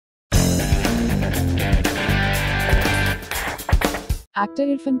Actor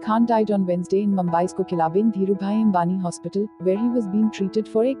Irrfan Khan died on Wednesday in Mumbai's Kokilaben Dhirubhai Ambani Hospital, where he was being treated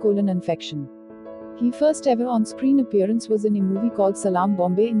for a colon infection. His first ever on-screen appearance was in a movie called Salaam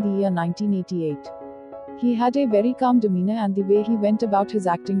Bombay in the year 1988. He had a very calm demeanor and the way he went about his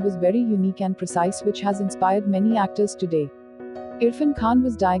acting was very unique and precise, which has inspired many actors today. Irrfan Khan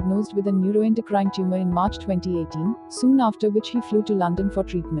was diagnosed with a neuroendocrine tumor in March 2018, soon after which he flew to London for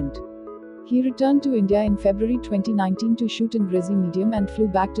treatment. He returned to India in February 2019 to shoot Angrezi Medium and flew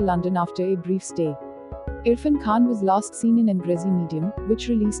back to London after a brief stay. Irrfan Khan was last seen in Angrezi Medium, which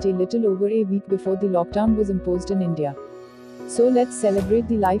released a little over a week before the lockdown was imposed in India. So let's celebrate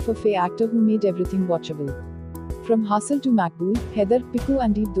the life of an actor who made everything watchable. From Hustle to Makbul, Heather, Piku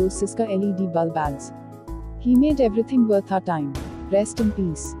and Eve those Siska LED bulb ads. He made everything worth our time. Rest in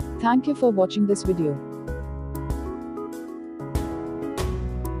peace. Thank you for watching this video.